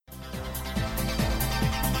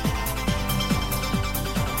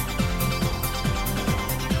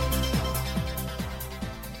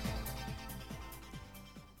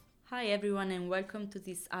Hi everyone and welcome to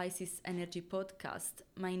this ISIS Energy podcast.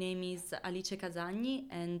 My name is Alice Casagni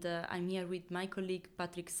and I'm here with my colleague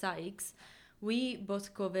Patrick Sykes. We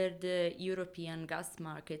both cover the European gas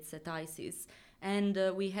markets at ISIS and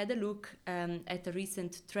we had a look at a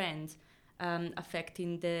recent trend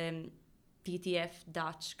affecting the TTF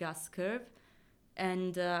Dutch gas curve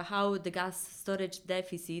and how the gas storage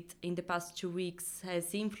deficit in the past 2 weeks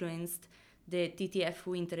has influenced the TTF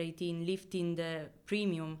Winter 18, lifting the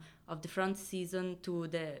premium of the front season to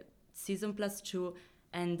the season plus 2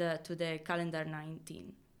 and to the calendar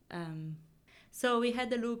 19. So we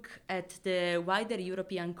had a look at the wider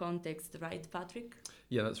European context, right, Patrick?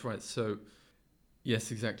 Yeah, that's right. So,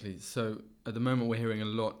 yes, exactly. So at the moment we're hearing a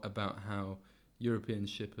lot about how European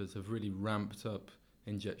shippers have really ramped up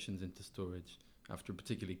injections into storage after a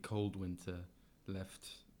particularly cold winter left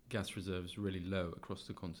gas reserves really low across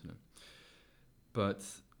the continent. But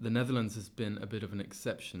the Netherlands has been a bit of an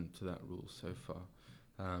exception to that rule so far.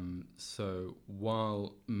 So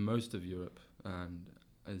while most of Europe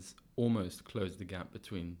has almost closed the gap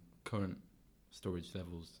between current storage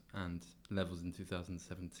levels and levels in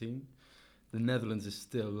 2017, the Netherlands is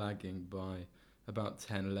still lagging by about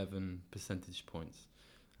 10, 11 percentage points.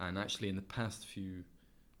 And actually in the past few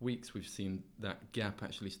weeks we've seen that gap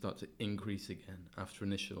actually start to increase again after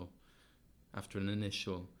an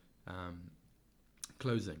initial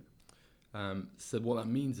closing. So what that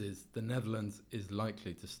means is the Netherlands is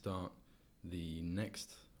likely to start the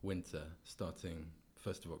next winter, starting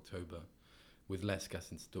 1st of October, with less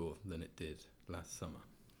gas in store than it did last summer.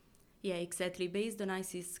 Yeah, exactly. Based on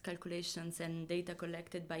ISIS calculations and data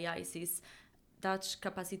collected by ISIS, Dutch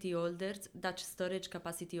storage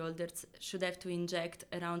capacity holders should have to inject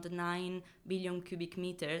around 9 billion cubic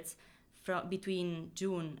meters between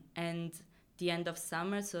June and the end of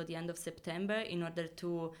summer, so the end of September, in order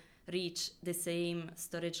to reach the same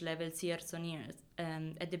storage levels years on years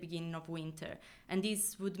at the beginning of winter. And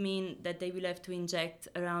this would mean that they will have to inject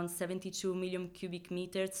around 72 million cubic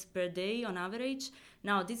meters per day on average.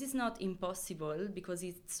 Now, this is not impossible because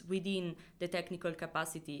it's within the technical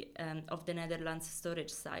capacity of the Netherlands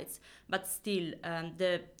storage sites. But still,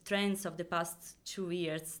 the trends of the past 2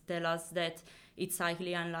 years tell us that it's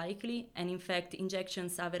highly unlikely, and in fact,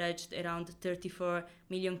 injections averaged around 34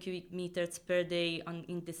 million cubic meters per day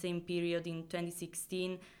in the same period in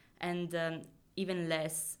 2016, and even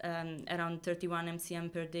less, around 31 mcm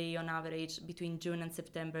per day on average between June and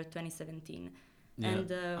September 2017. Yeah,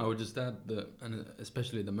 and I would just add that, and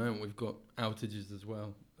especially at the moment, we've got outages as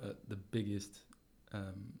well at the biggest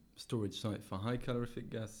storage site for high calorific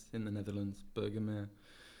gas in the Netherlands, Bergermeer.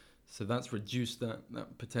 So that's reduced that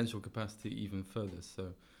potential capacity even further.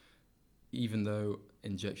 So even though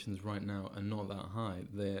injections right now are not that high,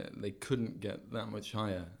 they couldn't get that much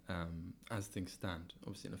higher as things stand.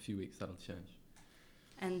 Obviously, in a few weeks, that'll change.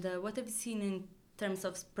 And what have you seen in terms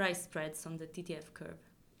of price spreads on the TTF curve?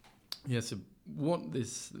 Yeah, so what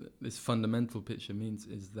this fundamental picture means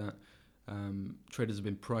is that traders have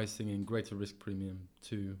been pricing in greater risk premium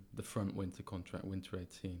to the front winter contract, Winter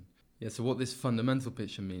 18. Yeah, so what this fundamental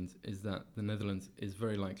picture means is that the Netherlands is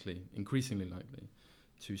very likely, increasingly likely,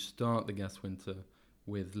 to start the gas winter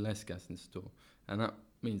with less gas in store. And that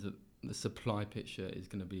means that the supply picture is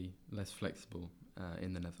going to be less flexible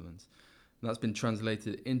in the Netherlands. And that's been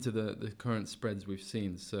translated into the current spreads we've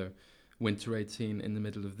seen. So Winter 18 in the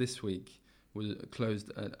middle of this week was closed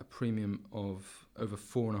at a premium of over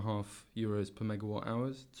 €4.5 per megawatt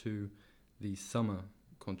hours to the summer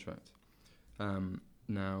contract.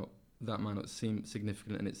 Now, that might not seem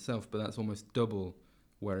significant in itself, but that's almost double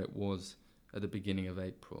where it was at the beginning of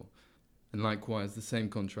April. And likewise, the same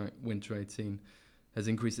contract, Winter 18, has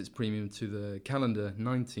increased its premium to the calendar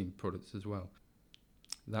 19 products as well.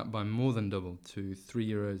 That by more than double to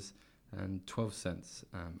 €3.12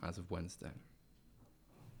 as of Wednesday.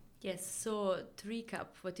 Yes, so to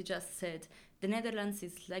recap what you just said, the Netherlands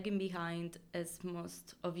is lagging behind as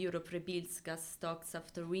most of Europe rebuilds gas stocks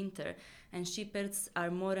after winter, and shippers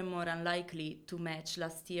are more and more unlikely to match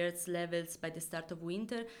last year's levels by the start of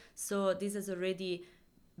winter. So this has already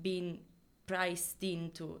been priced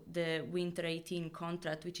into the Winter 18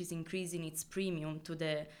 contract, which is increasing its premium to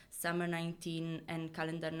the Summer 19 and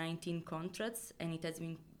Calendar 19 contracts, and it has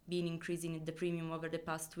been increasing the premium over the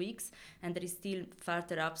past weeks, and there is still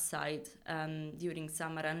further upside during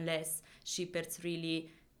summer unless shippers really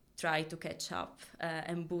try to catch up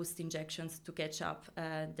and boost injections to catch up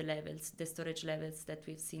the storage levels that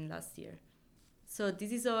we've seen last year. So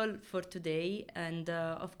this is all for today, and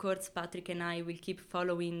of course Patrick and I will keep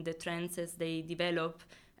following the trends as they develop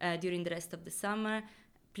during the rest of the summer.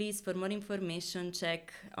 Please, for more information,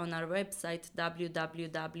 check on our website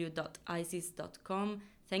www.isis.com.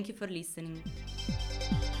 Thank you for listening.